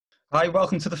Hi,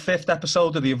 welcome to the fifth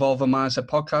episode of the Evolve a Mindset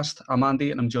podcast. I'm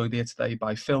Andy and I'm joined here today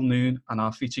by Phil Noon and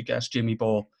our featured guest, Jimmy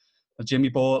Ball. Now, Jimmy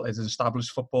Ball is an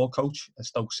established football coach at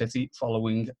Stoke City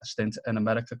following a stint in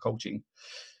America coaching.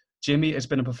 Jimmy has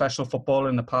been a professional footballer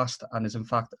in the past and is in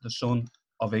fact the son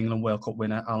of England World Cup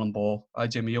winner Alan Ball. Hi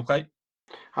Jimmy, you okay?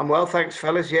 I'm well, thanks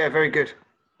fellas. Yeah, very good.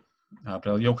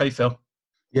 Bro, you okay, Phil?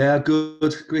 Yeah,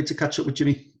 good. Great to catch up with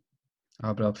Jimmy.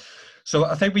 Bro. So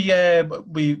I think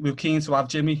we're keen to have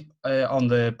Jimmy on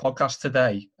the podcast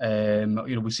today.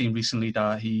 We've seen recently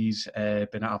that he's been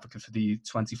an advocate for the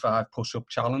 25 push-up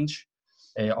challenge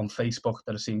on Facebook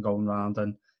that I've seen going around,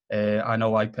 and I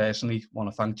know I personally want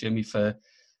to thank Jimmy for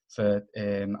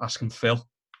asking Phil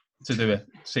to do it.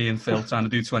 Seeing Phil trying to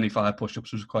do 25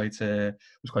 push-ups was quite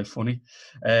funny.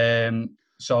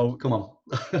 So come on.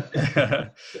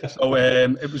 So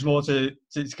it was more to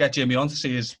get Jimmy on to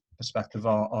see his perspective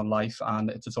on life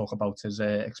and to talk about his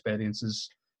experiences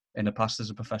in the past as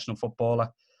a professional footballer.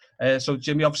 So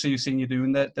Jimmy, obviously you've seen you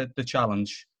doing the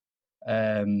challenge.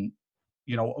 Where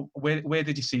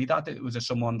did you see that? Was it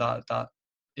someone that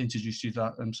introduced you to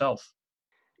that himself?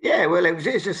 Yeah, well,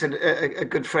 it's just a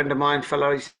good friend of mine, fellow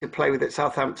I used to play with at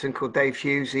Southampton called Dave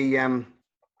Hughes. He rang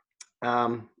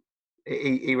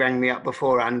me up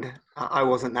beforehand. I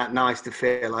wasn't that nice to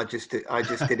Phil. I just did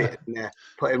it and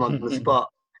put him on the spot.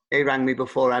 He rang me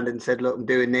beforehand and said, "Look, I'm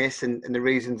doing this, and the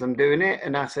reasons I'm doing it."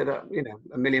 And I said,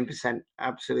 "1,000,000%,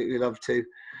 absolutely love to."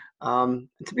 And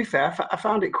to be fair, I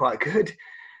found it quite good.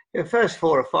 The first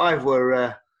 4 or 5 were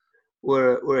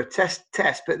a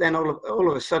test, but then all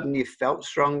of a sudden you felt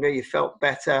stronger, you felt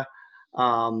better.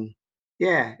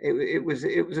 It was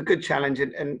a good challenge,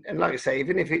 and like I say,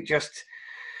 even if it just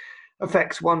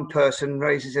affects one person,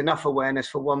 raises enough awareness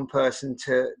for one person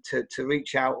to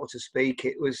reach out or to speak,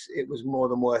 it was more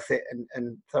than worth it,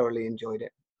 and thoroughly enjoyed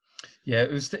it. Yeah,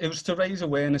 it was to raise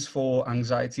awareness for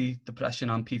anxiety,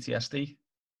 depression, and PTSD.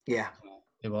 Yeah,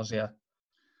 it was. Yeah.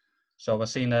 So I've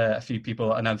seen a few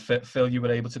people, and then Phil, you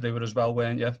were able to do it as well,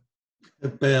 weren't you?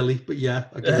 Barely, but yeah,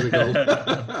 I give it a go.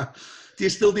 Do you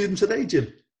still do them today,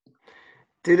 Jim?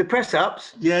 Do the press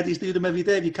ups? Yeah, do you do them every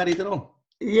day? Have you carried it on?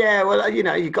 Yeah, well,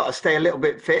 you've got to stay a little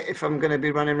bit fit if I'm going to be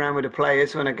running around with the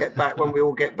players when we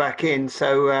all get back in.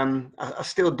 So I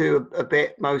still do a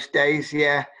bit most days.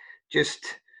 Yeah, just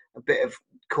a bit of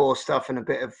core stuff and a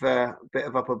bit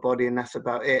of upper body, and that's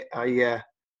about it.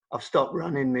 I've stopped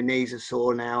running. My knees are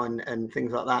sore now and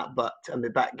things like that. But my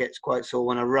back gets quite sore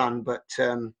when I run. But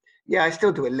I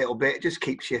still do a little bit. It just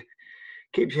keeps you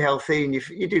healthy, and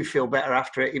you do feel better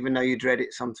after it, even though you dread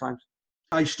it sometimes.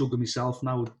 I struggle myself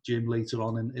now with gym later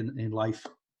on in life.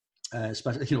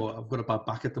 Especially, I've got a bad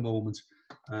back at the moment.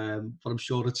 But I'm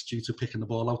sure it's due to picking the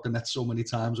ball out the net so many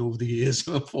times over the years,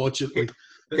 unfortunately.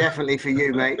 Definitely for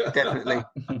you, mate. Definitely.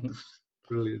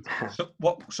 Brilliant.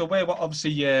 So where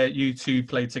obviously you two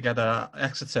played together at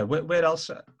Exeter. Where else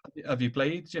have you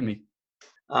played, Jimmy?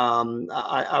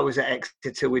 I was at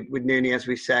Exeter with Nooney, as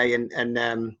we say, and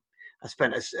I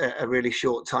spent a really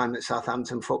short time at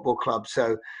Southampton Football Club.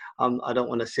 So I don't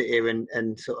want to sit here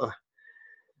and sort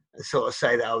of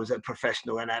say that I was a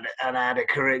professional and had a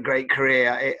great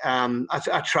career.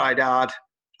 I tried hard.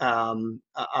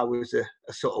 I was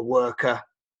a sort of worker.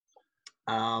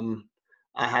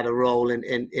 I had a role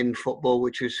in football,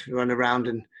 which was run around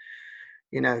and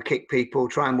kick people,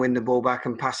 try and win the ball back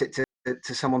and pass it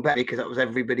to someone better, because that was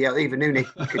everybody else, even Nooney,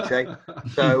 you could say.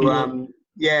 So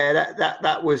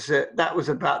that was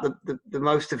about the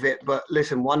most of it. But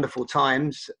listen, wonderful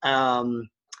times.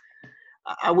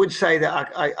 I would say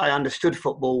that I understood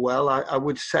football well. I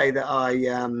would say that I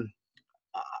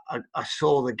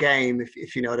saw the game,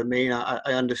 if you know what I mean. I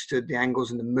understood the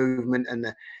angles and the movement and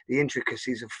the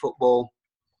intricacies of football.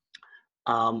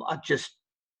 I just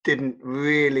didn't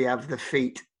really have the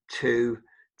feet to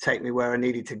take me where I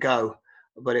needed to go.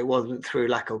 But it wasn't through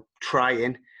lack of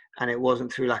trying, and it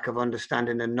wasn't through lack of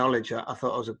understanding and knowledge. I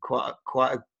thought I was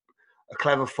quite a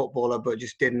clever footballer, but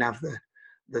just didn't have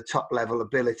the top level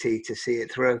ability to see it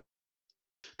through.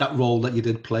 That role that you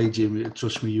did play, Jim,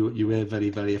 trust me, you were very,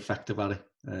 very effective at it.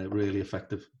 Really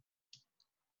effective.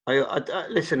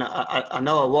 Listen, I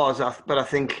know I was, but I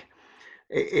think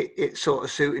it sort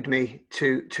of suited me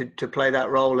to play that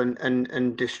role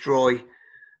and destroy,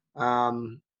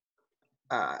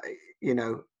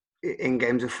 in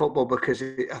games of football, because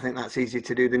I think that's easier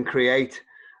to do than create.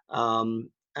 I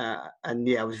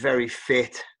was very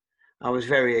fit. I was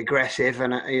very aggressive,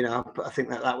 and I think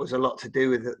that was a lot to do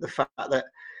with the fact that,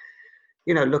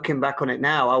 looking back on it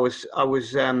now, I was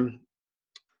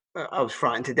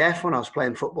frightened to death when I was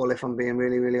playing football, if I'm being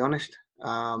really, really honest.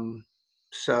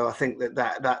 So I think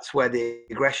that's where the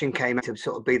aggression came to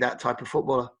sort of be that type of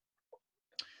footballer.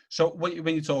 So when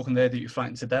you're talking there that you're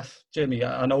frightened to death, Jimmy,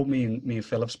 I know me and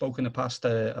Phil have spoken in the past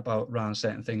about around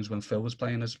certain things when Phil was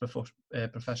playing as a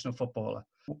professional footballer.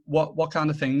 What kind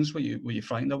of things were you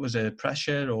frightened of? Was it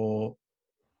pressure or?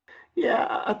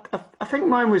 Yeah, I think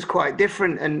mine was quite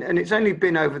different, and it's only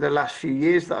been over the last few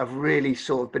years that I've really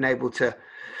sort of been able to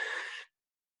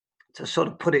sort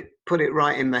of put it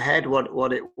right in my head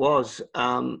what it was.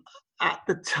 At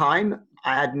the time,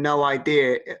 I had no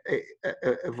idea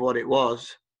of what it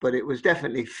was, but it was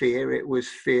definitely fear. It was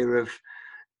fear of,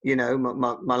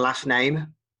 my last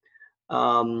name.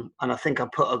 And I think I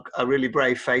put a really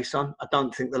brave face on. I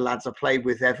don't think the lads I played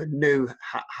with ever knew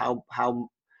how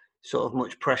sort of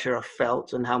much pressure I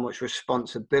felt and how much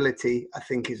responsibility, I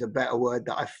think is a better word,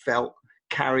 that I felt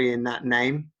carrying that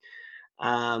name.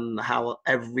 How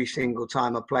every single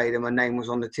time I played and my name was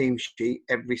on the team sheet,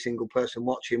 every single person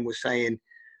watching was saying,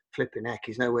 flipping heck,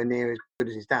 he's nowhere near as good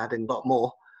as his dad and a lot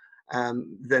more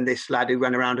than this lad who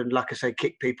ran around and, like I say,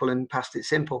 kicked people and passed it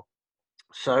simple.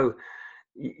 So,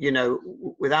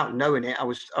 without knowing it, I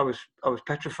was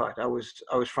petrified. I was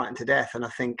frightened to death. And I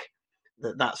think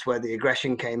that's where the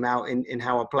aggression came out in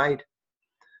how I played.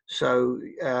 So,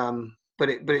 but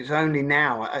it's only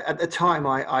now. At the time,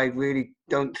 I really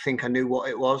don't think I knew what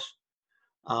it was,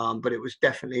 but it was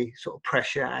definitely sort of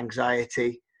pressure,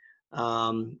 anxiety.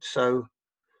 So,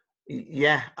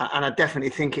 yeah, and I definitely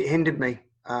think it hindered me.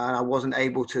 And I wasn't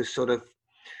able to sort of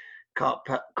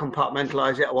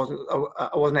compartmentalize it.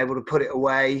 I wasn't able to put it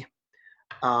away.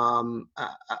 And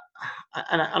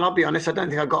I'll be honest, I don't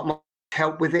think I got much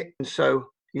help with it. And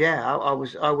so, yeah, I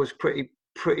was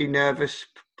pretty nervous,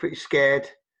 pretty scared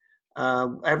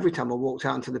every time I walked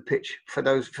out onto the pitch for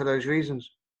those reasons.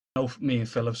 I know me and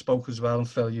Phil have spoke as well. And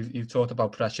Phil, you've talked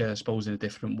about pressure, I suppose, in a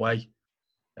different way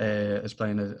as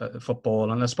playing a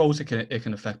football, and I suppose it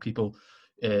can affect people,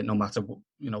 no matter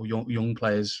young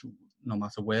players, no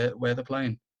matter where they're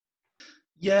playing.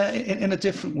 Yeah, in a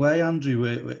different way,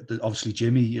 Andrew. Obviously,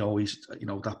 Jimmy always,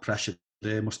 that pressure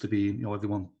there must have been,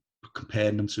 everyone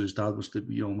comparing him to his dad must have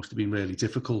been really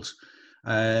difficult.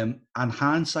 And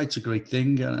hindsight's a great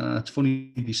thing, and it's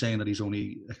funny to be saying that he's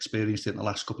only experienced it in the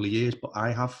last couple of years. But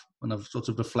I have, when I've sort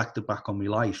of reflected back on my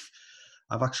life,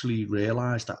 I've actually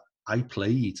realised that I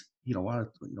played,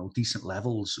 at decent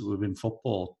levels within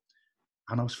football,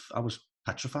 and I was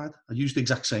petrified. I used the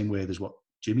exact same word as what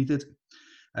Jimmy did.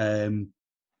 But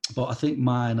I think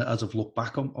mine, as I've looked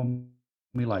back on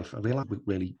my life, I realised with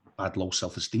really bad low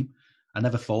self-esteem. I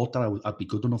never thought that I'd be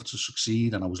good enough to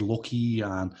succeed, and I was lucky,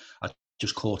 and I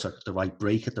just caught the right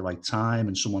break at the right time,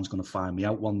 and someone's going to find me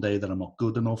out one day that I'm not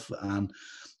good enough. And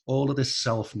all of this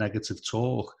self-negative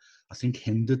talk, I think,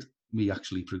 hindered me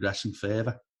actually progressing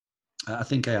further. I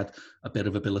think I had a bit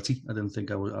of ability. I didn't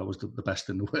think I was the best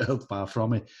in the world, far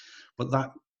from it. But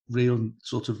that real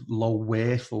sort of low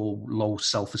worth or low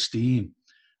self-esteem,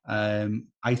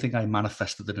 I think I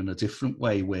manifested it in a different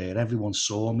way, where everyone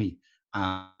saw me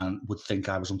and would think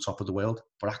I was on top of the world.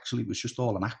 But actually, it was just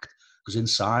all an act, because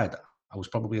inside, I was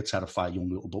probably a terrified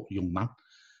young man,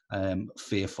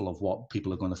 fearful of what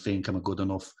people are going to think. Am I good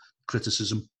enough?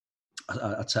 Criticism.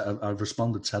 I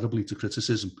responded terribly to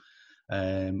criticism.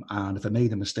 And if I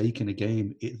made a mistake in a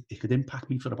game, it could impact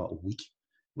me for about a week,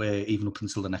 where even up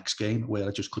until the next game, where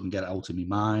I just couldn't get it out of my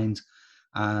mind.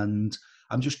 And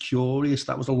I'm just curious,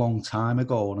 that was a long time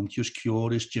ago, and I'm just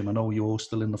curious, Jim, I know you're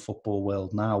still in the football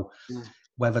world now,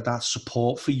 whether that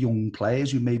support for young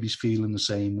players who maybe is feeling the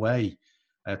same way,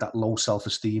 that low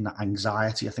self-esteem, that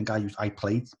anxiety, I think I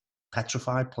played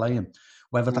petrified playing,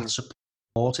 whether that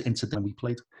support into when we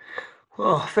played.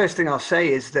 Well, first thing I'll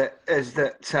say is that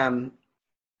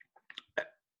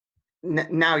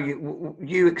now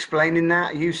you explaining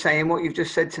that, you saying what you've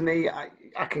just said to me, I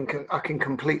can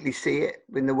completely see it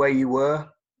in the way you were.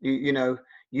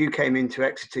 You came into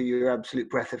Exeter, you're an absolute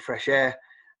breath of fresh air,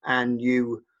 and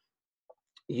you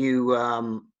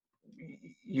looked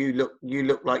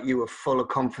like you were full of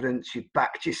confidence. You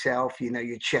backed yourself.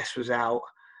 Your chest was out.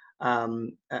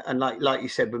 And like you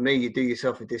said with me, you do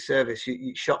yourself a disservice.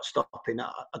 You shot stopping.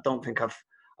 I don't think I've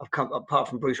come, apart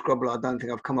from Bruce Grobbelaar, I don't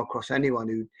think I've come across anyone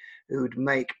who would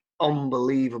make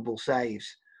unbelievable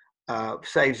saves,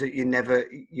 saves that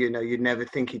you'd never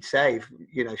think he'd save.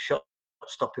 Shot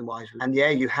stopping wise. And yeah,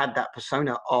 you had that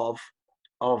persona of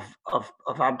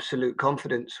absolute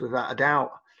confidence, without a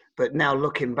doubt. But now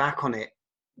looking back on it,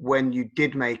 when you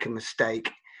did make a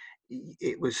mistake,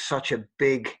 it was such a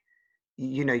big.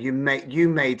 You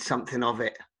made something of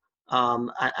it,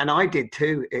 and I did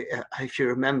too. If you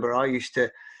remember, I used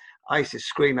to I used to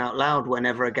scream out loud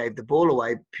whenever I gave the ball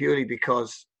away, purely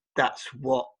because that's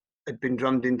what had been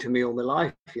drummed into me all my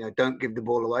life. You know, don't give the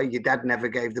ball away. Your dad never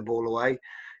gave the ball away.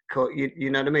 You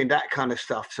know what I mean? That kind of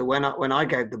stuff. So when I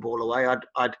gave the ball away,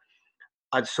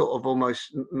 I'd sort of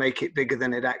almost make it bigger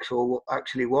than it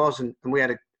actually was. And we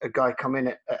had a guy come in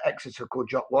at Exeter called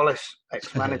Jock Wallace,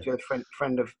 ex-manager,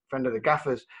 friend of the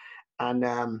Gaffers,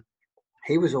 and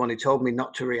he was the one who told me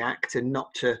not to react and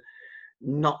not to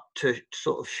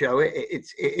sort of show it. It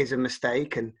is a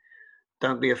mistake, and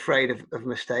don't be afraid of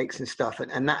mistakes and stuff.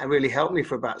 And that really helped me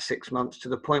for about 6 months, to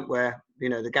the point where, you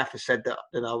know, the Gaffer said that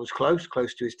I was close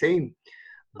to his team.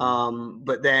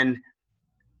 But then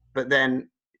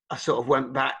I sort of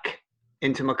went back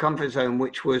into my comfort zone,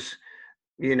 which was,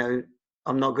 you know,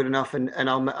 I'm not good enough, and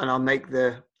I'll make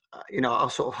the, you know, I'll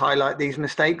sort of highlight these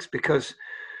mistakes because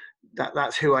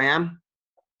that's who I am.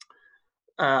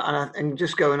 And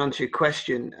just going on to your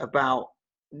question about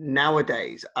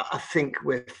nowadays,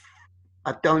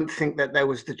 I don't think that there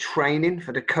was the training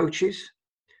for the coaches.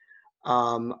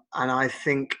 And I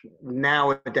think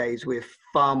nowadays we're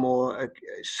far more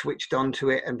switched onto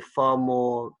it and far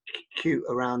more cute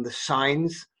around the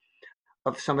signs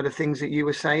of some of the things that you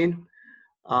were saying.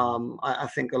 I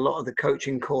think a lot of the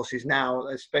coaching courses now,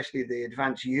 especially the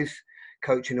Advanced Youth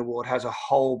Coaching Award, has a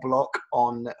whole block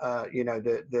on, you know,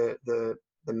 the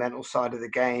mental side of the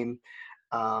game,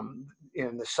 you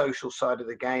know, the social side of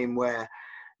the game, where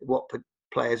what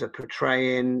players are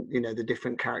portraying, you know, the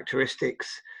different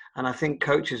characteristics. And I think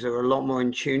coaches are a lot more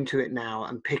in tune to it now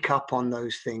and pick up on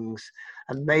those things.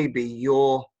 And maybe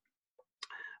the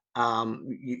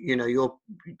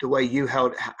way you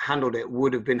handled it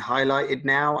would have been highlighted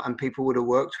now, and people would have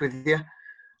worked with you.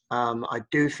 I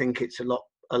do think it's a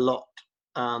lot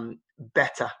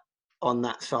better on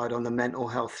that side, on the mental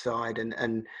health side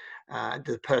and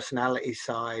the personality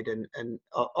side and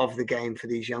of the game for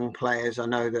these young players. I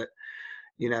know that,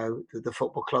 you know, the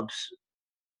football clubs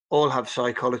all have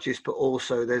psychologists, but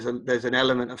also there's an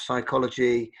element of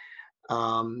psychology,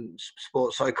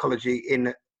 sports psychology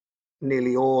in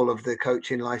nearly all of the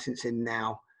coaching licensing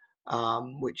now,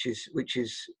 which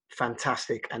is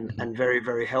fantastic and very,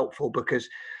 very helpful, because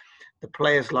the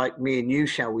players like me and you,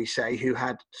 shall we say, who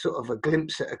had sort of a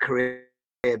glimpse at a career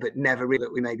but never really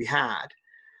that we maybe had,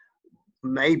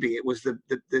 maybe it was the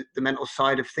mental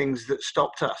side of things that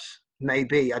stopped us.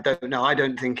 Maybe, I don't know. I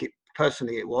don't think it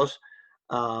personally it was.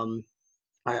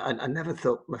 I never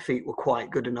thought my feet were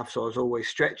quite good enough, so I was always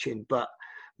stretching. But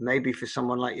maybe for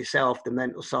someone like yourself, the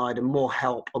mental side and more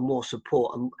help and more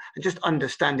support and just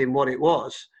understanding what it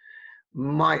was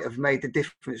might have made the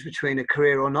difference between a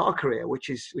career or not a career, which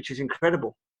is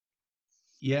incredible.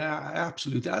 Yeah,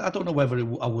 absolutely. I don't know whether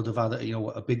I would have had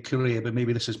a big career, but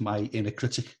maybe this is my inner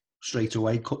critic straight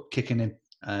away kicking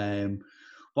in.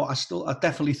 But I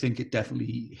definitely think it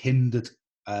definitely hindered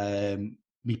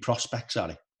me prospects,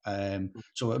 Harry.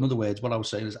 So in other words, what I was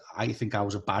saying is I think I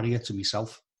was a barrier to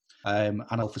myself and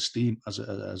self-esteem as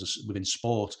within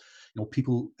sport. You know,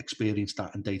 people experience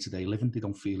that in day-to-day living. They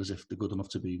don't feel as if they're good enough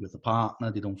to be with a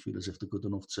partner. They don't feel as if they're good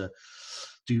enough to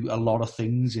do a lot of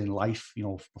things in life, you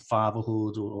know,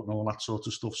 fatherhood or all that sort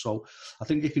of stuff. So I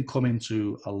think it can come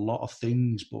into a lot of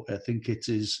things, but I think it's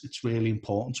really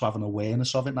important to have an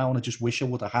awareness of it now. And I just wish I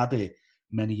would have had it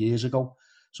many years ago.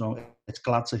 So it's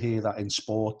glad to hear that in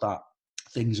sport that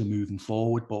things are moving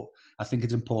forward, but I think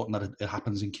it's important that it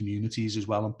happens in communities as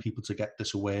well and people to get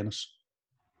this awareness.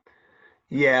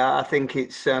 Yeah, I think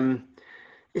it's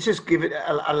just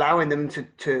allowing them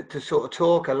to sort of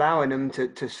talk, allowing them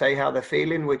to say how they're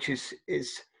feeling, which is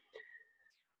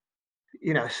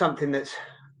you know, something that's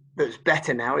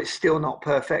better now. It's still not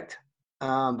perfect,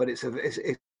 but it's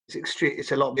extreme.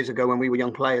 It's a lot years ago when we were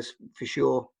young players, for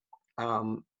sure.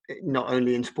 Not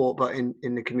only in sport but in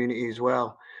the community as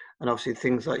well, and obviously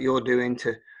things like you're doing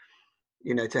to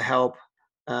help.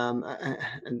 And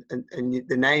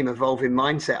the name Evolving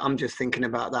Mindset, I'm just thinking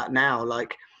about that now,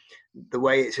 like the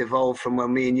way it's evolved from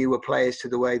when me and you were players to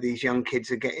the way these young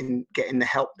kids are getting the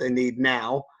help they need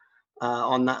now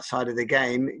on that side of the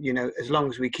game. You know, as long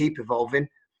as we keep evolving,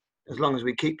 as long as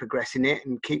we keep progressing it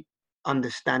and keep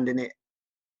understanding it,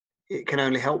 it can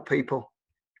only help people.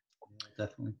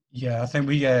 Definitely. Yeah, I think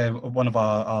we one of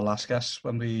our last guests,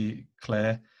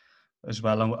 Claire as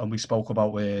well, and we spoke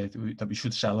about that we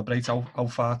should celebrate how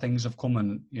far things have come,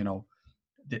 and you know,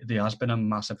 there has been a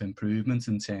massive improvement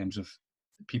in terms of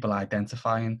people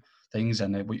identifying things,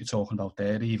 and what you're talking about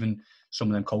there, even some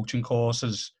of them coaching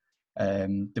courses, there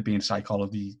being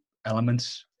psychology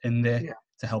elements in there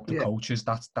to help the coaches.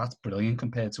 That's brilliant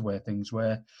compared to where things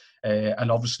were, and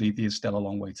obviously there's still a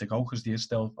long way to go because there's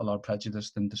still a lot of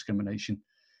prejudice and discrimination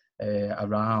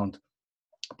around.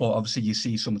 But obviously you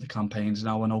see some of the campaigns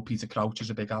now. I know Peter Crouch is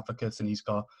a big advocate, and he's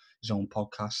got his own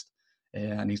podcast,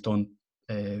 and he's done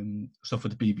stuff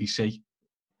with the BBC.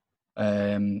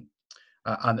 And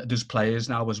there's players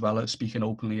now as well speaking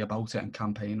openly about it and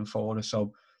campaigning for it.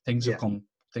 So things have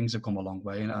come a long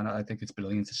way, and I think it's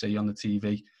brilliant to see on the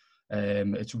TV.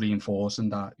 It's reinforcing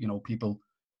that, you know, people,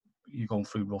 you're going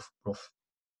through rough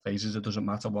phases. It doesn't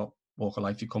matter what walk of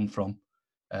life you come from.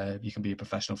 You can be a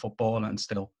professional footballer and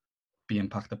still be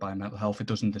impacted by mental health. It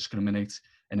doesn't discriminate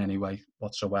in any way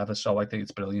whatsoever. So I think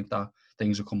it's brilliant that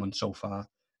things are coming so far,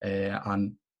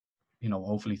 and you know,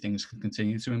 hopefully things can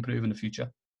continue to improve in the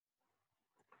future.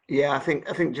 Yeah, I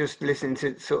think just listening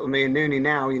to sort of me and Noonie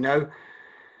now, you know,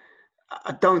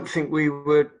 I don't think we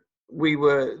were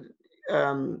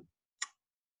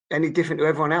any different to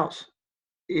everyone else.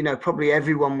 You know, probably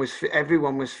everyone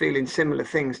was feeling similar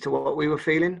things to what we were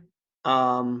feeling.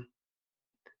 Some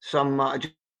might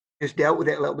have just dealt with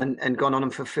it a little bit and gone on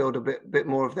and fulfilled a bit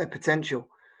more of their potential.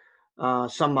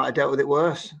 Some might have dealt with it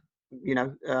worse, you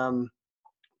know.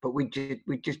 But we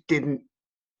just didn't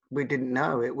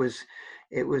know. It was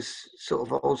sort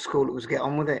of old school. It was get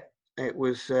on with it. It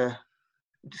was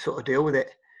sort of deal with it,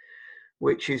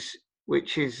 which is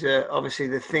obviously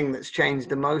the thing that's changed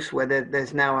the most. Where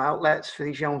there's now outlets for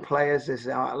these young players. There's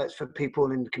outlets for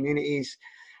people in the communities.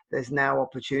 There's now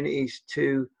opportunities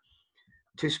to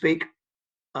speak,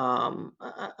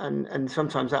 and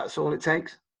sometimes that's all it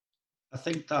takes. I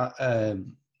think that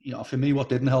you know, for me, what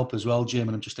didn't help as well, Jim,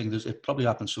 and I'm just thinking, it probably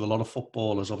happens to a lot of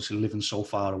footballers. Obviously, living so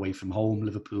far away from home,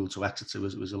 Liverpool to Exeter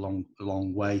was a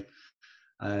long way,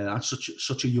 at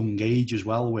such a young age as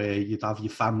well, where you'd have your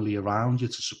family around you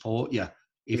to support you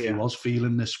if you was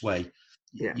feeling this way.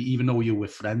 Yeah. Even though you were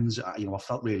friends, you know, I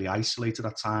felt really isolated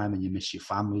at time, and you miss your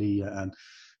family, and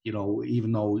you know,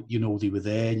 even though you know they were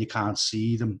there and you can't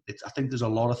see them, I think there's a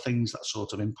lot of things that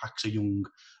sort of impacts a young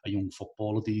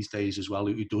footballer these days as well,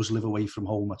 who does live away from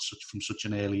home from such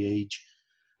an early age.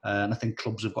 And I think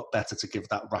clubs have got better to give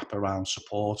that wraparound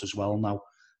support as well now,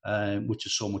 which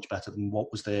is so much better than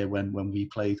what was there when we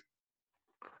played.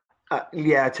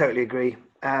 Yeah, I totally agree.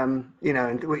 You know,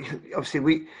 and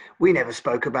obviously we never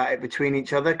spoke about it between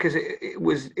each other, because it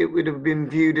would have been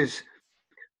viewed as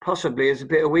possibly as a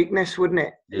bit of weakness, wouldn't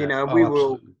it? Yeah. You know, we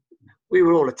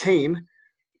were all a team,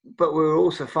 but we were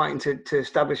also fighting to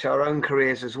establish our own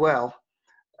careers as well.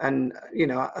 And you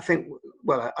know, I think,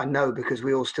 well, I know, because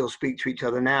we all still speak to each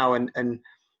other now, and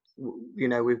you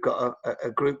know, we've got a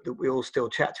group that we all still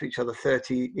chat to each other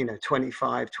 30, you know,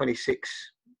 25, 26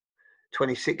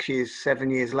 years, 7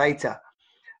 years later.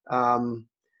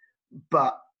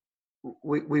 But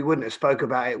we wouldn't have spoke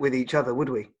about it with each other, would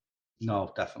we?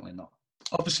 No, definitely not.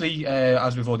 Obviously,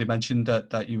 as we've already mentioned,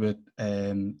 that you were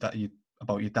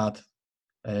about your dad,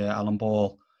 Alan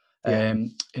Ball,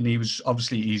 and he was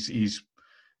obviously he's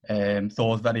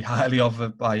thought very highly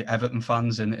of by Everton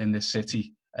fans in this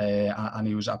city, and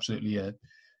he was absolutely a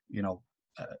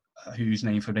whose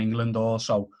name for England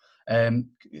also.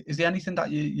 Is there anything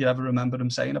that you ever remember him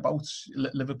saying about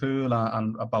Liverpool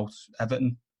and about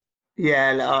Everton?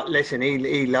 Yeah, listen,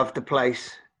 he loved the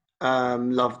place,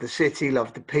 loved the city,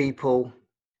 loved the people.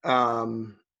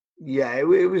 Yeah, it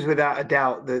was without a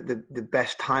doubt the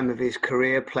best time of his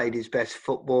career. Played his best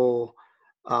football.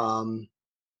 You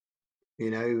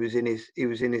know, he was in his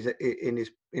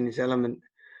element.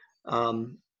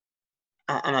 And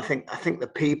I think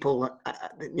the people,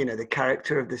 you know, the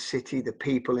character of the city, the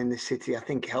people in the city, I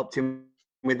think helped him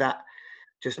with that.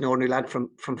 Just an ordinary lad from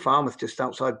Falmouth, just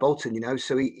outside Bolton, you know.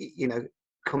 So he, you know,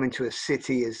 coming to a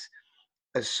city as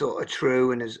sort of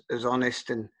true and as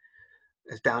honest and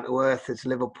as down to earth as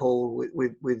Liverpool,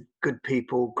 with good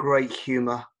people, great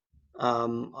humour.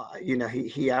 You know,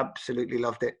 he absolutely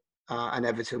loved it, and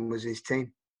Everton was his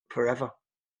team forever.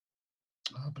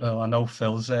 Well, I know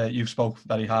Phil's. You've spoke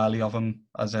very highly of him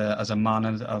as a man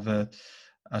and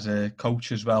as a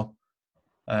coach as well,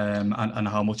 and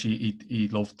how much he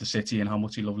loved the city and how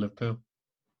much he loved Liverpool.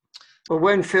 Well,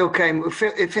 when Phil came,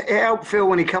 it helped Phil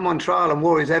when he come on trial and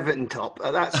wore his Everton top.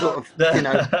 That sort of, you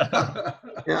know,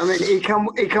 I mean,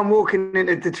 he come walking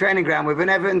into the training ground with an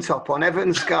Everton top on,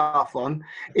 Everton scarf on.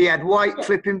 He had white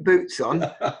flipping boots on.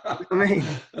 I mean,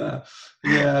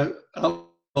 yeah,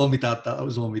 all my dad. That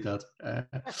was all my dad.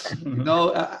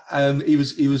 No,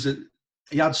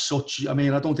 he had such. I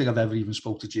mean, I don't think I've ever even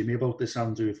spoke to Jimmy about this,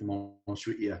 Andrew, if I'm honest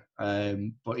with you.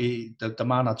 But the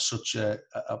man had such a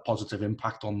positive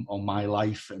impact on my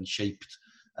life and shaped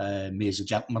me as a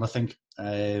gentleman, I think.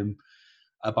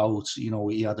 About, you know,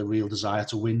 he had a real desire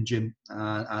to win, Jim,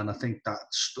 and I think that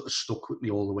stuck with me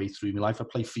all the way through my life. I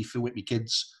play FIFA with my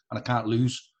kids, and I can't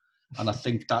lose. And I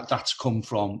think that's come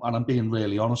from, and I'm being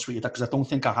really honest with you, because I don't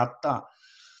think I had that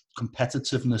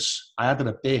competitiveness. I had it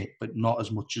a bit, but not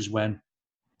as much as when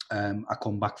I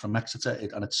come back from Exeter,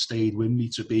 and it stayed with me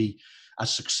to be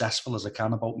as successful as I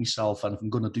can about myself. And if I'm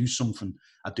going to do something,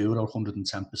 I do it at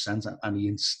 110%. And he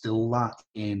instilled that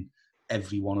in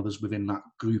every one of us within that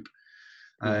group.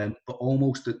 But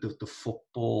almost the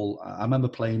football, I remember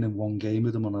playing in one game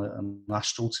with him on an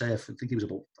AstroTurf. I think he was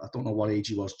about, I don't know what age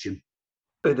he was, Jim.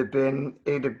 It'd have been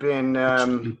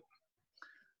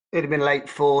late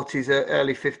 40s,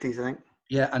 early 50s, I think.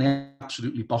 Yeah, and he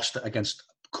absolutely bossed it against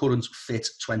current fit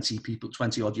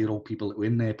 20-odd-year-old people that were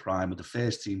in their prime of the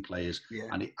first team players,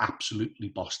 and he absolutely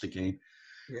bossed the game.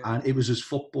 Yeah. And it was his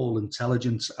football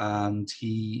intelligence, and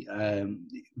we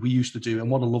used to do, and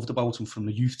what I loved about him from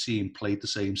the youth team, played the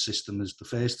same system as the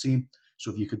first team.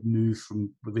 So if you could move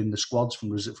from within the squads, from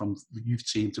the youth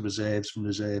team to reserves, from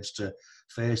reserves to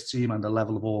first team, and the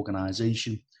level of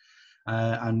organisation.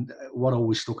 And what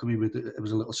always stuck with me, it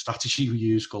was a little strategy we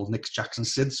used called Nick Jackson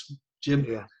Sids, Jim.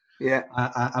 Yeah.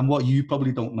 And what you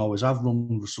probably don't know is I've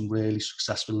run with some really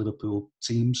successful Liverpool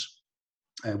teams,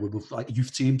 with like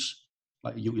youth teams,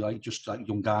 like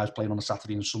young guys playing on a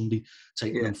Saturday and Sunday,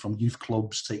 taking them from youth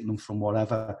clubs, taking them from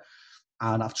whatever.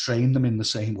 And I've trained them in the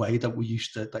same way that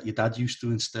your dad used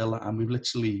to instill. And we've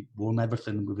literally won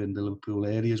everything within the Liverpool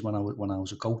areas when I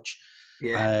was a coach.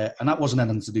 Yeah. And that wasn't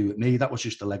anything to do with me. That was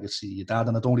just the legacy of your dad.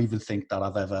 And I don't even think that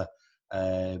I've ever.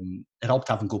 It helped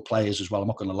having good players as well. I'm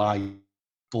not going to lie.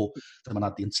 But then I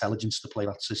had the intelligence to play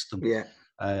that system. Yeah.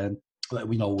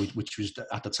 We know, which was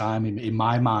at the time in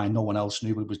my mind, no one else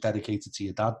knew, but it was dedicated to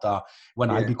your dad. That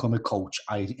when I become a coach,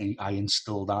 I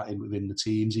instilled that within the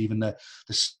teams. Even the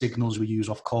signals we use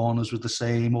off corners was the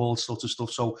same, all sorts of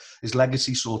stuff. So his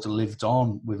legacy sort of lived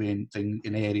on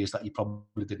in areas that you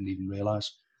probably didn't even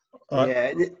realise.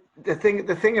 Yeah,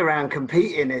 the thing around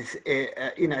competing is,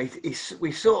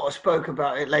 we sort of spoke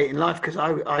about it late in life, because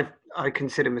I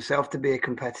consider myself to be a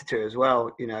competitor as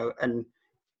well, and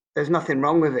there's nothing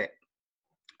wrong with it,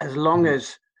 as long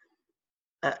as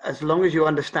you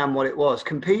understand what it was.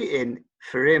 Competing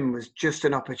for him was just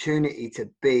an opportunity to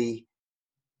be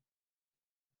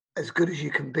as good as you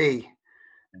can be,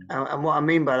 and what I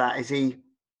mean by that is he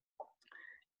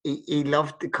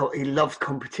loved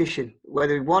competition,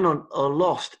 whether he won or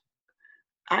lost.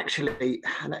 Actually,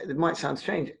 and it might sound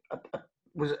strange,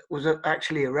 was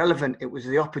actually irrelevant. It was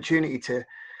the opportunity to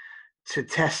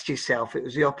test yourself. It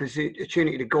was the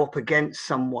opportunity to go up against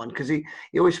someone, because he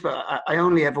always spoke, I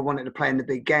only ever wanted to play in the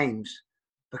big games,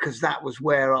 because that was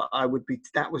where I would be.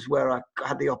 That was where I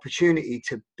had the opportunity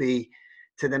to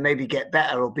then maybe get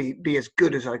better or be as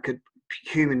good as I could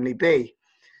humanly be.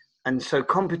 And so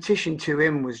competition to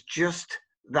him was just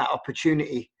that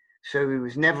opportunity. So he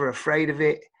was never afraid of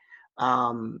it.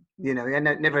 He never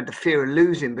had the fear of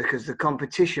losing, because the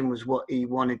competition was what he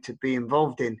wanted to be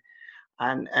involved in.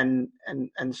 And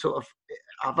sort of,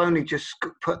 I've only just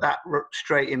put that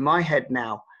straight in my head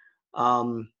now,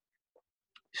 some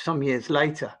years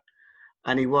later.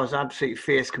 And he was absolutely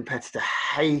fierce competitor,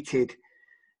 hated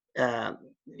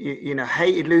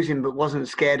losing, but wasn't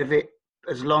scared of it.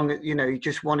 As long as, he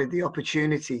just wanted the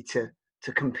opportunity to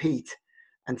compete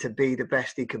and to be the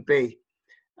best he could be.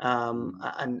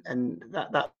 And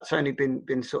that's only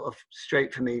been sort of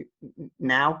straight for me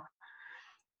now.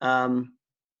 Now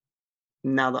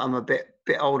that I'm a bit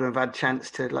older and I've had a chance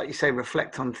to, like you say,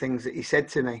 reflect on things that he said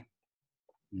to me.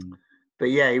 But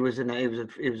yeah, he was a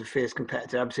fierce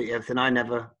competitor, absolutely everything. I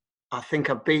think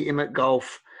I beat him at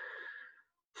golf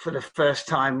for the first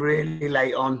time really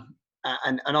late on.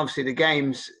 And obviously the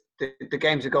games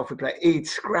of golf we played, he'd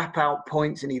scrap out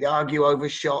points and he'd argue over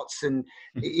shots, and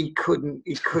he could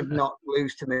not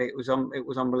lose to me. It was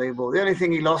unbelievable. The only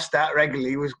thing he lost at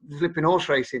regularly was flipping horse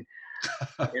racing,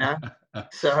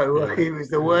 So he was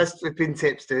the worst flipping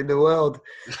tipster in the world.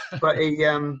 But he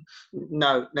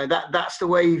that's the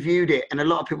way he viewed it. And a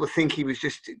lot of people think he was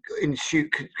just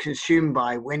consumed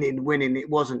by winning. It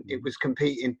wasn't. It was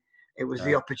competing. It was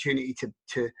the opportunity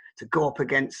to go up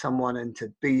against someone and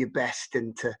to be your best,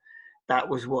 and that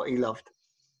was what he loved.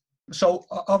 So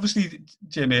obviously,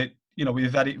 Jimmy, we were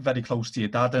very, very close to your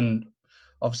dad, and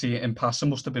obviously in passing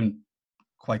must have been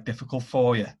quite difficult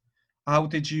for you. How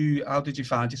did you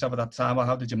find yourself at that time, or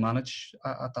how did you manage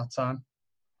at that time?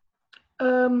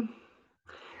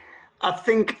 I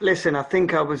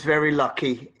think I was very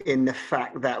lucky in the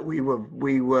fact that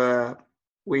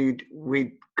we'd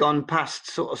gone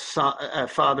past sort of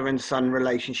father and son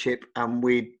relationship, and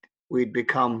we'd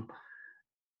become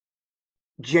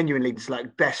genuinely just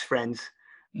like best friends.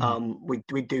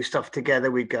 We'd do stuff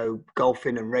together. We'd go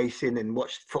golfing and racing and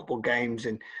watch football games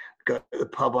and go to the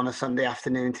pub on a Sunday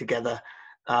afternoon together.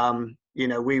 You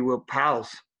know, we were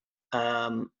pals.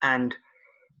 And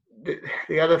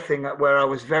the other thing where I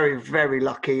was very, very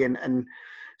lucky, and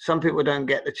some people don't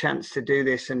get the chance to do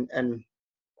this,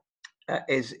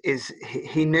 is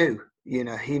he knew, you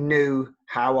know, he knew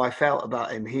how I felt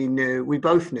about him. He knew, we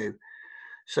both knew.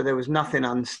 So there was nothing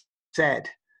unsaid.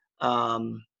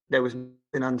 There was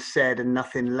nothing unsaid and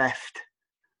nothing left,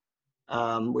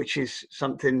 which is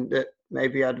something that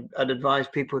maybe I'd advise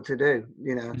people to do.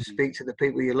 You know, speak to the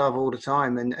people you love all the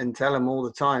time and tell them all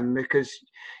the time, because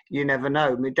you never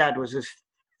know. My dad was as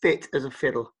fit as a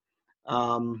fiddle.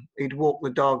 He'd walk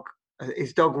the dog.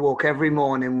 His dog walk every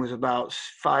morning was about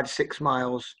 5-6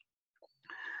 miles.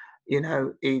 You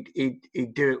know, he'd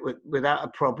do it without a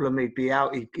problem. He'd be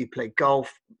out. He'd play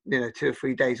golf, you know, 2 or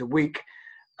 3 days a week.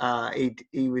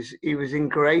 He was in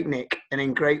great nick and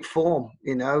in great form.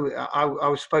 You know,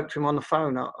 I spoke to him on the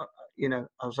phone. You know,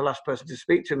 I was the last person to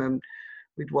speak to him, and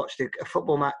we'd watched a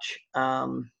football match.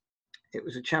 It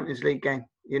was a Champions League game,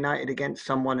 United against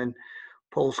someone, and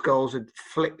Paul Scholes had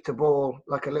flipped a ball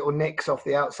like a little nicks off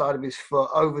the outside of his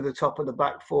foot over the top of the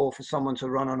back four for someone to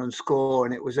run on and score,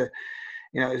 and it was a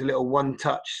little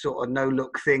one-touch sort of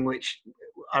no-look thing, which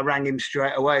I rang him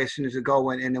straight away as soon as the goal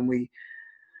went in, and we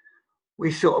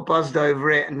sort of buzzed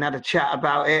over it and had a chat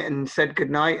about it and said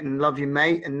goodnight and love you,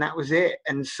 mate, and that was it.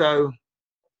 And so,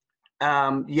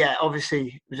 yeah, obviously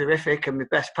it was horrific, and my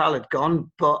best pal had gone,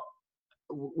 but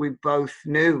we both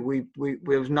knew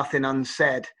there was nothing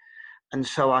unsaid, and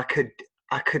so I could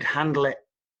handle it.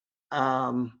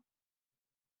 Other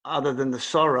than the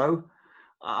sorrow,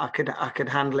 I could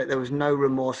handle it. There was no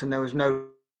remorse and there was no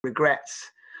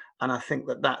regrets, and I think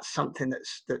that's something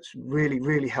that's really,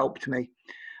 really helped me.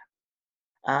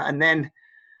 And then,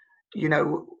 you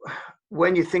know,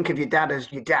 when you think of your dad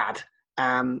as your dad,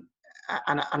 and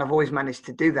I've always managed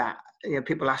to do that. You know,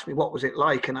 people ask me what was it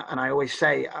like, and I always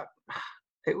say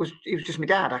it was just my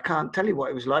dad. I can't tell you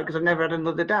what it was like because I've never had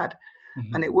another dad,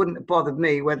 and it wouldn't have bothered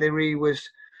me whether he was,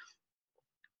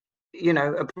 you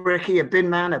know, a brickie, a bin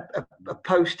man, a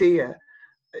postie,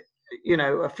 you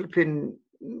know, a flipping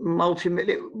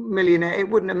multi-millionaire. It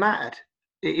wouldn't have mattered.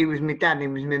 He was my dad, and he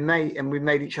was my mate, and we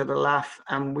made each other laugh,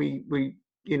 and we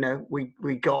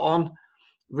got on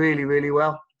really, really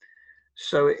well.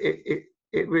 So it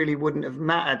really wouldn't have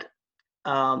mattered.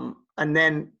 And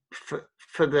then for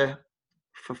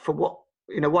what,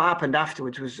 you know, what happened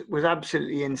afterwards was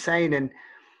absolutely insane. And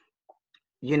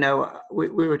you know, we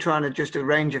were trying to just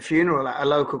arrange a funeral at a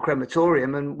local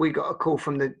crematorium, and we got a call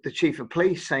from the chief of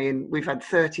police saying we've had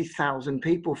 30,000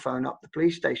 people phone up the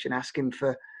police station asking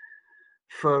for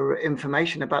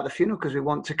information about the funeral because we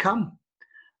want to come.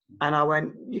 And I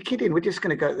went, "You're kidding? We're just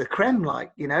going to go to the creme,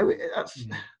 like, you know, that's."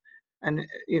 And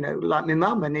you know, like my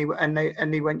mum, and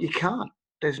he went, "You can't.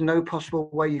 There's no possible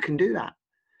way you can do that."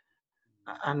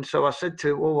 And so I said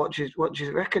to him, "Well, what do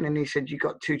you reckon?" And he said, "You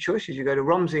got two choices. You go to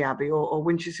Romsey Abbey or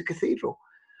Winchester Cathedral."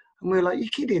 And we were like, "You're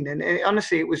kidding?" And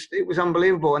honestly, it was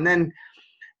unbelievable. And then,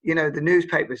 you know, the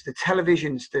newspapers, the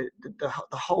televisions, the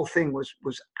whole thing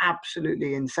was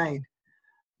absolutely insane.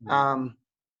 And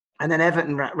then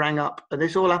Everton rang up. And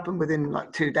this all happened within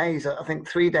like 2 days. I think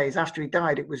 3 days after he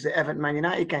died, it was the Everton Man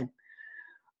United game.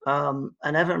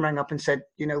 And Everton rang up and said,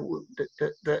 you know,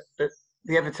 the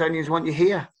Evertonians want you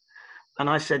here. And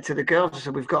I said to the girls, I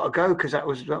said, "We've got to go," because that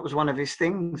was one of his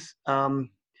things.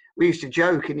 We used to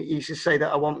joke, and he used to say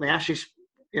that I want my ashes,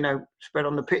 you know, spread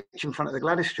on the pitch in front of the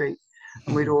Gladys Street.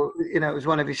 And we'd all, you know, it was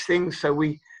one of his things. So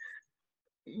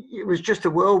it was just a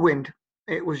whirlwind.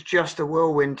 It was just a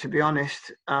whirlwind, to be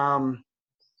honest. So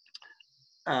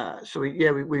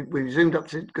we zoomed up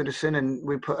to Goodison, and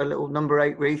we put a little number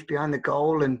 8 wreath behind the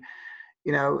goal. And,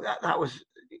 you know, that was,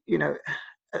 you know,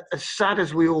 as sad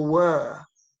as we all were,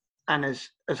 and as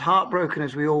heartbroken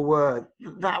as we all were,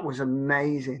 that was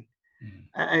amazing.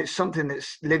 And it's something that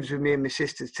lives with me and my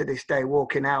sisters to this day,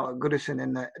 walking out at Goodison,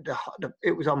 and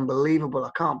it was unbelievable.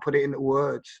 I can't put it into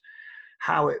words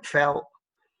how it felt.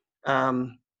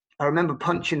 I remember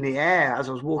punching the air as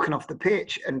I was walking off the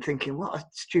pitch and thinking, what a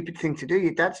stupid thing to do.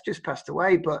 Your dad's just passed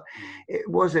away. But it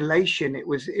was elation. It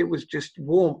was just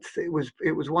warmth. It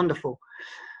was wonderful.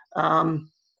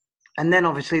 And then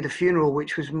obviously the funeral,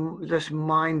 which was just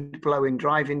mind-blowing,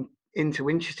 driving into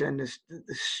Winchester, and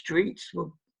the streets were,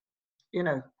 you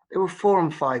know, they were 4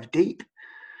 and 5 deep.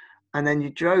 And then you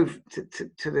drove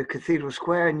to the Cathedral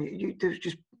Square, and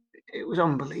it was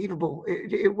unbelievable.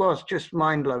 It was just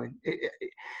mind-blowing.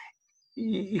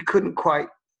 You couldn't quite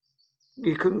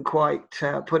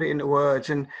put it into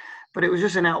words, but it was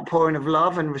just an outpouring of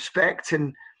love and respect,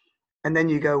 and and then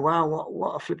you go, wow,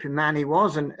 what a flipping man he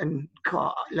was. And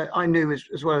God, I knew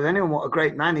as well as anyone what a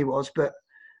great man he was. But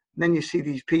then you see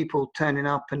these people turning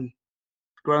up and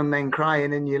grown men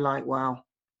crying, and you're like, wow,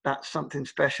 that's something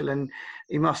special. And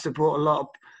he must have brought a lot of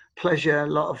pleasure, a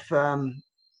lot of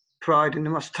pride, and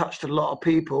he must have touched a lot of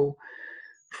people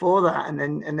for that. And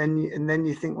then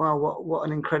you think, wow, what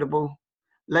an incredible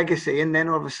legacy. And then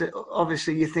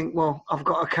obviously you think, well, I've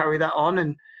got to carry that on.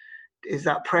 And is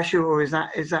that pressure, or is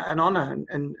that an honor?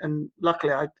 And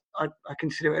luckily I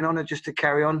consider it an honor just to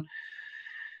carry on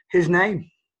his name.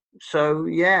 So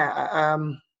yeah,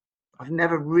 I've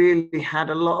never really had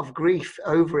a lot of grief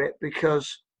over it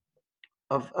because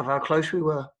of how close we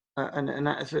were. And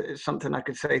that is something I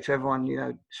could say to everyone, you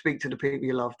know, speak to the people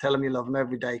you love, tell them you love them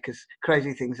every day, because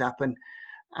crazy things happen.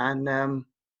 And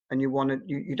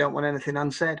you don't want anything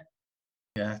unsaid.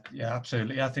 Yeah,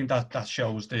 absolutely. I think that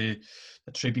shows the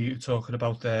tribute you're talking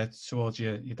about there towards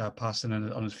your dad passing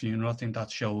on his funeral. I think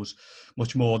that shows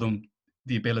much more than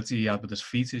the ability he had with his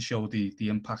feet. It showed the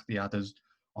impact he had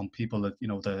on people, that, you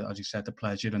know, as you said, the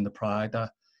pleasure and the pride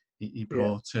that he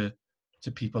brought to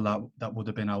people that would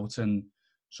have been out and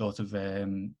sort of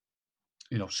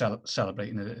you know,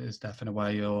 celebrating his death in a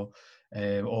way, or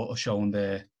showing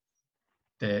their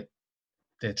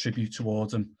tribute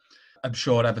towards him. I'm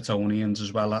sure Evertonians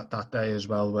as well at that day as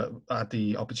well had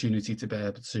the opportunity to be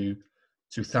able to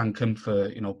thank him for,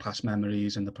 you know, past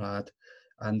memories and the pride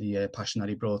and the passion that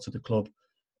he brought to the club.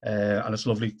 And it's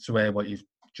lovely to hear what you've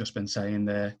just been saying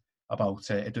there about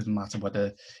it doesn't matter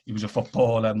whether he was a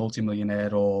footballer,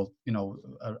 multi-millionaire, or, you know,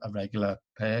 a regular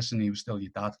person, he was still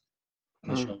your dad.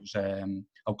 And it shows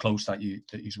how close that you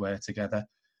were together.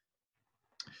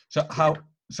 So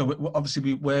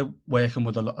obviously we're working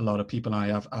with a lot of people.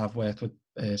 I've worked with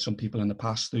some people in the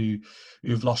past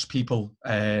who've lost people,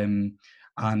 and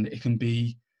it can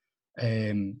be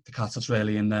the catalyst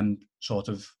really in them sort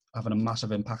of having a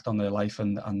massive impact on their life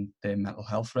and their mental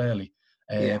health really.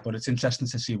 But it's interesting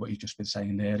to see what you've just been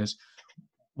saying there is,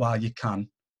 while you can,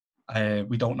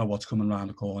 we don't know what's coming around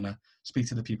the corner. Speak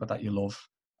to the people that you love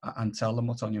and tell them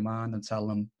what's on your mind, and tell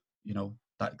them, you know,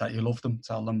 that you love them.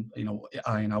 Tell them, you know,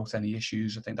 iron out any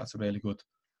issues. I think that's a really good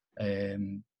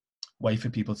way for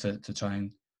people to try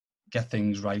and get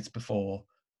things right before,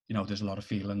 you know, there's a lot of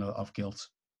feeling of guilt.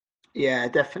 Yeah,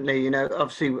 definitely. You know,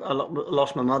 obviously I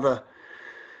lost my mother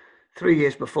 3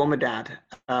 years before my dad,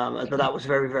 but that was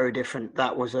very, very different.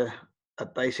 That was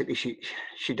basically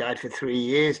she died for 3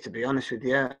 years, to be honest with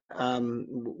you,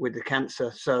 with the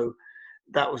cancer. So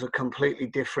that was a completely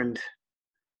different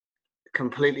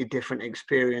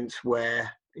experience where,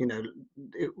 you know,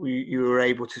 you were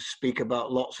able to speak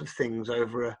about lots of things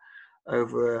over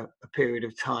a period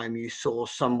of time. You saw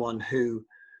someone who,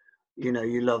 you know,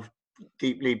 you love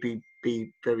deeply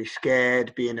be very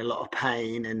scared, be in a lot of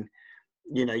pain, and,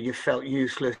 you know, you felt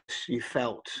useless. You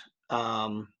felt,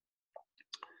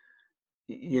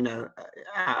 you know,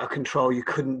 out of control. You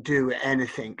couldn't do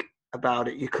anything about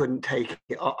it. You couldn't take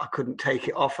it. I couldn't take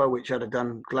it off her, which I'd have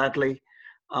done gladly.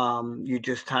 You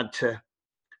just had to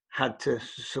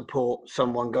support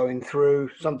someone going through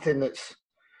something that's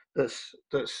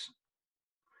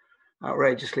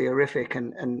outrageously horrific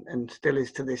and still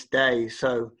is to this day.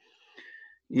 So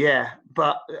yeah,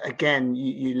 but again,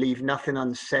 you leave nothing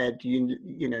unsaid.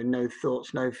 You know, no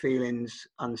thoughts, no feelings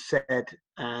unsaid,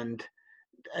 and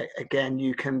again,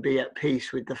 you can be at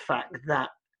peace with the fact that,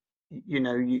 you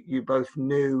know, you both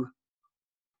knew,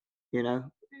 you know,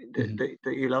 that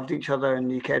you loved each other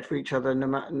and you cared for each other no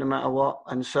matter what.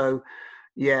 And so,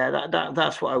 yeah,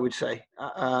 that's what I would say.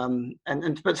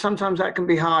 But sometimes that can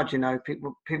be hard, you know.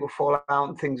 People fall out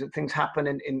and things happen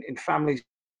in families,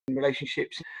 in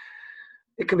relationships.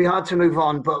 It can be hard to move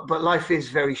on, but life is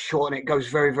very short and it goes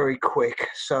very, very quick.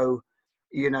 So,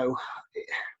 you know,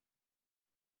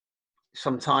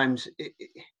 sometimes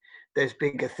there's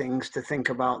bigger things to think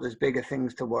about. There's bigger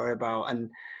things to worry about, and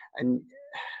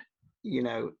you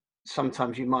know,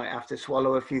 sometimes you might have to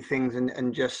swallow a few things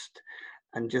and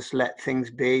just let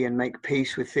things be and make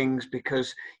peace with things,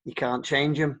 because you can't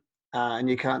change them, and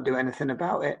you can't do anything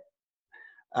about it.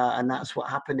 And that's what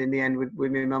happened in the end with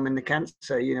my mum and the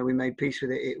cancer. You know, we made peace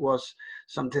with it. It was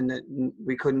something that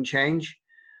we couldn't change.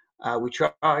 We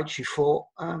tried, she fought,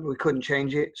 we couldn't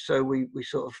change it. So we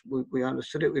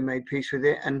understood it. We made peace with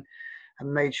it and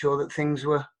made sure that things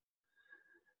were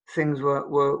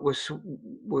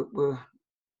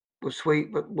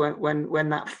sweet. But when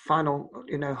that final,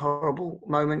 you know, horrible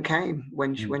moment came,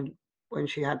 when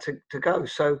she had to go.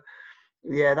 So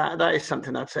yeah, that is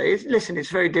something I'd say. Listen, it's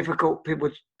very difficult.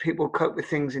 People cope with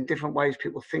things in different ways.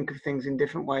 People think of things in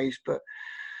different ways. But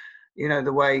you know,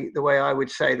 the way I would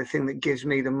say the thing that gives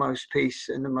me the most peace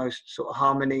and the most sort of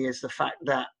harmony is the fact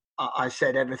that I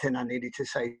said everything I needed to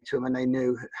say to them, and they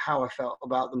knew how I felt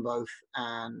about them both.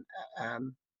 And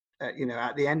you know,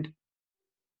 at the end,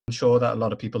 I'm sure that a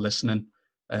lot of people listening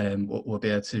will be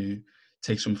able to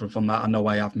take something from that. I know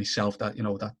I have myself. That, you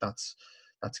know, that's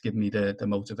given me the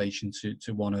motivation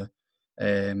to want to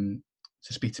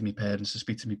speak to my parents, to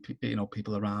speak to me, you know,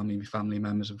 people around me, my family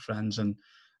members and friends, and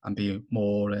be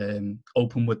more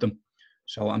open with them.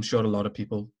 So I'm sure a lot of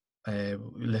people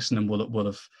listening will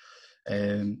have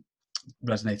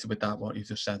resonated with that, what you've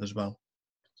just said as well.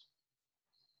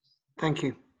 Thank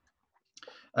you.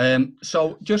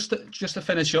 So just to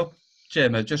finish up,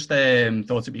 Jim, I just thought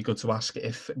it'd be good to ask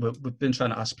if we've been trying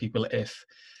to ask people if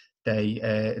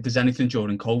there's anything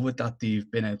during COVID that they've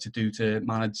been able to do to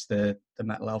manage the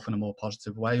mental health in a more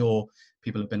positive way, or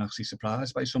people have been actually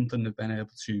surprised by something they've been able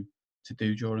to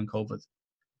do during COVID.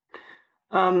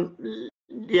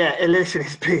 Yeah, listen,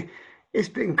 it's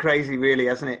been crazy, really,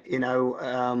 hasn't it? You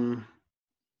know,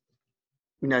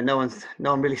 no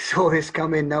one really saw this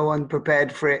coming. No one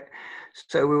prepared for it,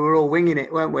 so we were all winging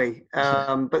it, weren't we?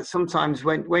 But sometimes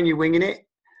when you're winging it,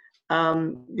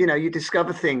 you know, you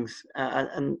discover things,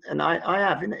 and I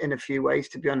have in a few ways,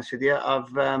 to be honest with you.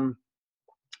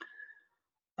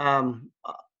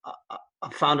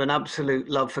 I've found an absolute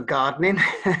love for gardening.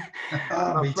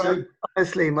 Me too.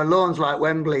 Honestly, my lawn's like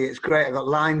Wembley. It's great. I've got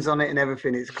lines on it and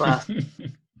everything. It's class.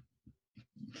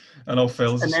 I know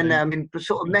Phil's. And then I've been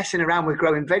sort of messing around with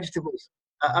growing vegetables.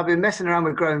 I've been messing around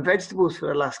with growing vegetables for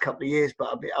the last couple of years,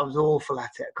 but I was awful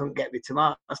at it. I couldn't get my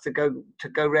tomatoes to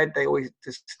go red. They always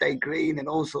just stay green and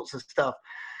all sorts of stuff.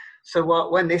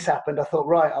 So when this happened, I thought,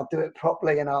 right, I'll do it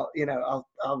properly, and I'll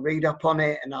read up on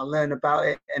it and I'll learn about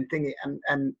it and think it.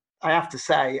 And I have to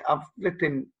say, I've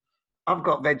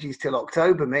got veggies till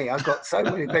October. I've got so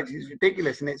many veggies, it's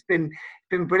ridiculous, and it's been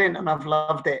brilliant, and I've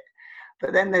loved it.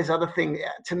 But then there's other things.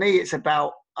 To me, it's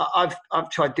about I've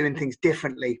tried doing things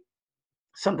differently,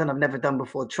 something I've never done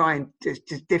before. Trying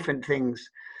just different things.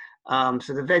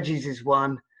 So the veggies is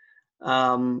one,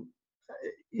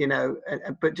 you know,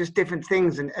 but just different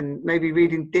things, and maybe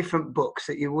reading different books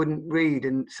that you wouldn't read,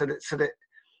 and so that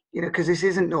you know, because this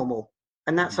isn't normal,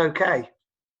 and that's okay.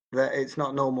 That it's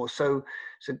not normal. So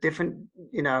different,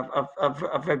 you know,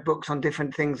 I've read books on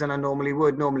different things than I normally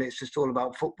would. Normally it's just all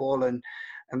about football and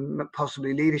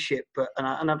possibly leadership, but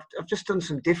I've just done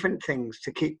some different things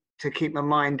to keep my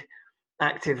mind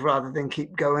active, rather than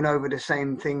keep going over the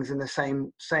same things and the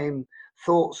same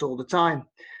thoughts all the time.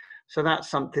 So that's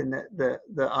something that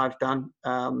I've done.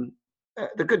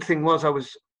 The good thing was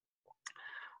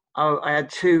I had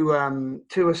two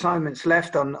assignments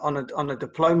left on a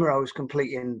diploma I was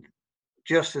completing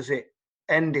just as it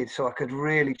ended, so I could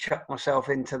really chuck myself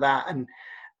into that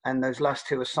and those last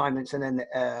two assignments, and then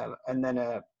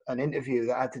an interview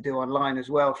that I had to do online as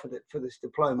well for this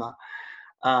diploma.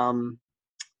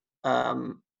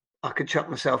 I could chuck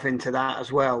myself into that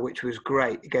as well, which was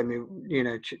great. It gave me, you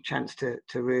know, chance to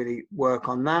really work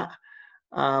on that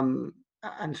and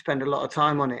spend a lot of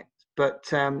time on it. But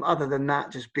other than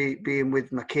that, just being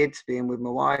with my kids, being with my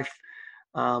wife.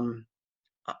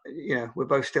 You know, we're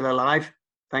both still alive,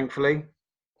 thankfully,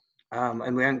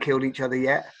 and we haven't killed each other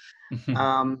yet.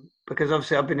 Because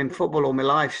obviously I've been in football all my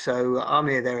life, so I'm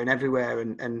here, there, and everywhere,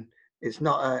 and it's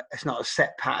not a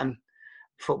set pattern.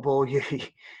 Football,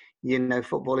 you know,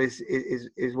 football is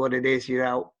what it is. You're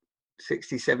out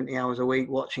 60, 70 hours a week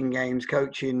watching games,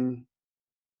 coaching,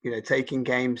 you know, taking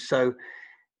games. So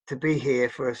to be here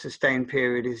for a sustained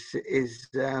period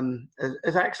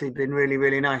has actually been really,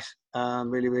 really nice,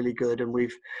 really, really good. And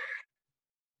we've,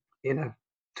 you know,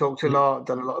 talked a lot,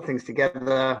 done a lot of things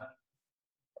together,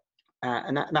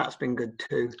 and that's been good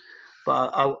too.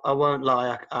 But I won't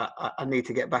lie, I need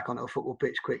to get back onto a football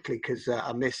pitch quickly, because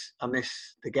I miss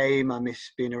the game. I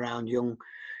miss being around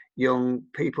young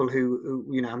people who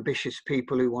you know, ambitious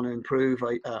people who want to improve.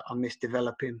 I miss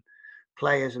developing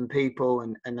players and people,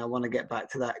 and I want to get back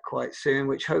to that quite soon,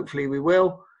 which hopefully we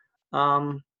will.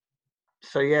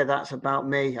 So yeah, that's about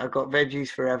me. I've got veggies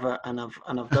forever, and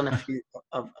I've done a few.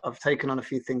 I've taken on a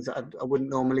few things that I wouldn't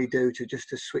normally do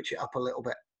to switch it up a little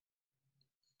bit.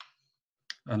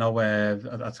 I know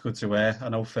that's good to hear. I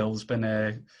know Phil's been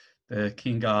the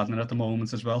keen gardener at the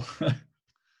moment as well.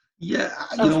 Yeah,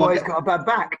 that's why he's got a bad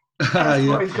back. That's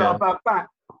why he's got a bad back.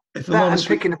 That and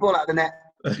picking the ball out of the net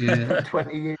for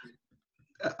 20 years.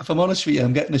 If I'm honest with you,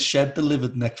 I'm getting a shed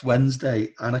delivered next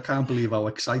Wednesday, and I can't believe how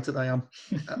excited I am,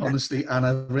 honestly. And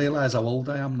I realise how old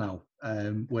I am now.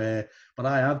 But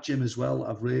I have, Jim, as well.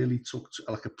 I've really took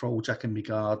like a project in my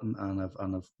garden,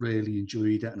 and I've really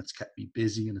enjoyed it, and it's kept me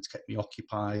busy and it's kept me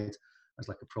occupied as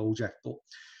like a project. But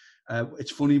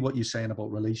it's funny what you're saying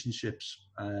about relationships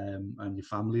and your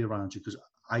family around you, because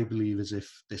I believe as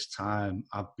if this time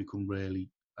I've become really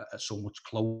so much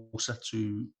closer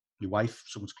to my wife,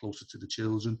 so much closer to the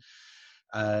children,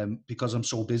 because I'm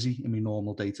so busy in my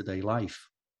normal day-to-day life.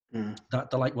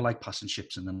 That we're like passing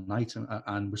ships in the night,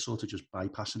 and we're sort of just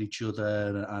bypassing each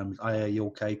other, and are you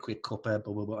okay, quick cuppa,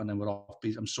 blah blah blah, and then we're off.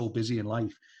 I'm so busy in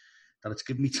life that it's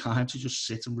given me time to just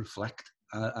sit and reflect,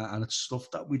 and it's stuff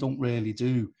that we don't really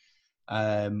do.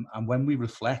 And when we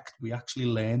reflect, we actually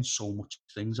learn so much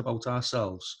things about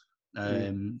ourselves.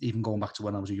 Even going back to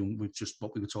when I was a young, with just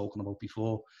what we were talking about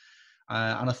before,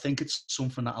 and I think it's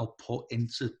something that I'll put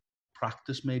into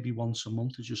practice maybe once a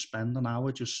month, to just spend an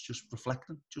hour just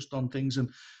reflecting just on things. And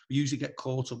we usually get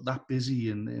caught up that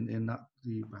busy in that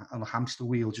on a hamster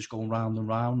wheel, just going round and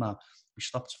round. Now we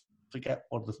stop to forget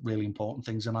what are the really important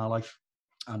things in our life.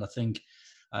 And I think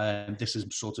this is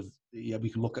sort of,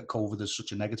 we can look at COVID as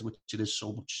such a negative, which it is,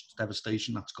 so much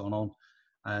devastation that's gone on.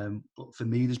 But for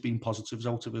me, there's been positives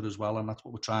out of it as well, and that's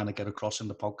what we're trying to get across in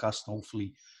the podcast.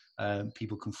 Hopefully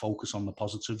people can focus on the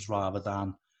positives rather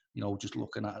than just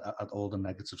looking at all the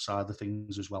negative side of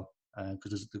things as well,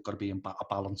 because there's got to be a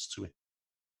balance to it.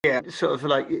 Yeah, sort of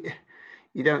like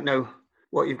you don't know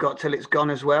what you've got till it's gone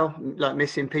as well, like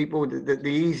missing people, the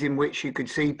ease in which you could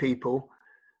see people,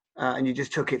 and you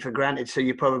just took it for granted, so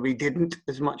you probably didn't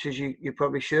as much as you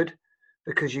probably should,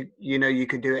 because you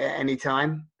could do it at any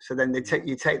time. So then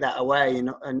you take that away,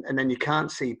 and then you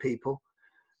can't see people.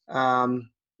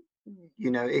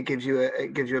 It gives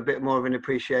you a bit more of an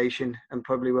appreciation, and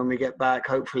probably when we get back,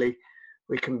 hopefully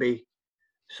we can be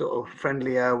sort of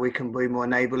friendlier, we can be more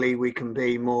neighbourly, we can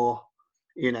be more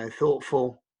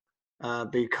thoughtful,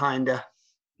 be kinder.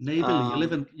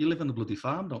 Neighbourly. You live in the bloody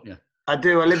farm, don't you? I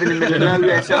do. I live in the middle of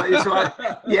nowhere,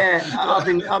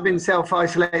 I've been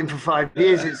self-isolating for 5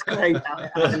 years. It's great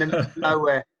out in the middle of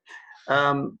nowhere.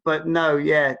 But no,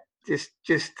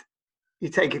 just you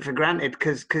take it for granted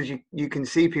because you can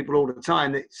see people all the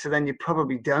time. So then you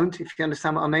probably don't, if you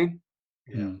understand what I mean.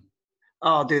 Yeah.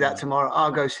 I'll do that tomorrow.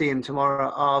 I'll go see him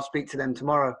tomorrow. I'll speak to them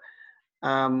tomorrow.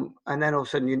 And then all of a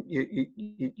sudden you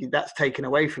that's taken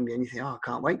away from you, and you think, I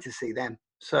can't wait to see them.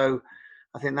 So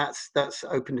I think that's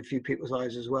opened a few people's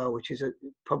eyes as well, which is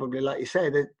probably, like you say,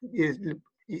 that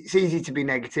it's easy to be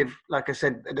negative. Like I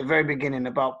said at the very beginning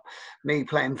about me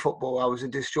playing football, I was a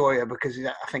destroyer, because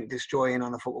I think destroying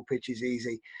on a football pitch is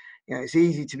easy. It's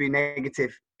easy to be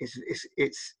negative. It's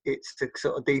the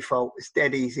sort of default. It's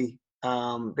dead easy.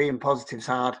 Being positive's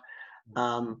hard,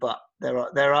 but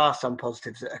there are some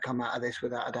positives that have come out of this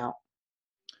without a doubt.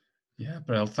 Yeah,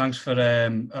 Brill. Thanks for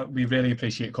we really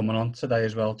appreciate coming on today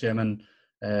as well, Jim, and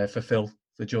for Phil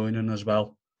for joining as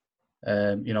well.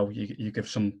 You give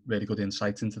some really good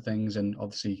insight into things, and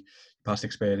obviously past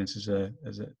experience as a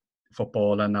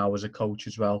footballer and now as a coach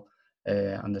as well,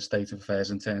 and the state of affairs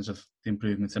in terms of the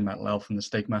improvement in mental health and the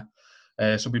stigma.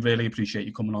 So we really appreciate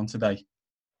you coming on today.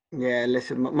 Yeah,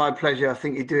 listen, my pleasure. I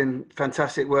think you're doing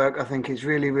fantastic work. I think it's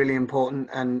really, really important,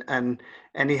 and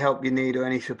any help you need or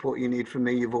any support you need from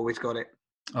me, you've always got it.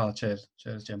 Oh, cheers,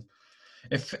 Jim.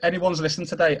 If anyone's listening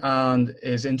today and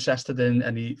is interested in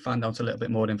find out a little bit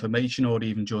more information, or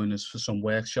even join us for some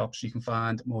workshops, you can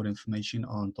find more information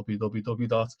on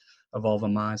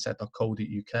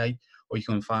www.evolvingmindset.co.uk, or you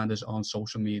can find us on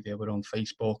social media. We're on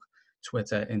Facebook,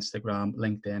 Twitter, Instagram,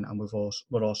 LinkedIn, and we're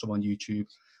also on YouTube.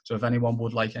 So if anyone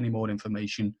would like any more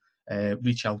information,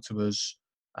 reach out to us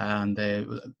and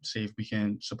see if we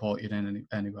can support you in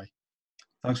any way.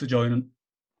 Thanks for joining.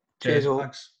 Cheers all.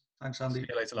 Thanks, Andy. See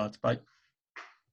you later, lads. Bye.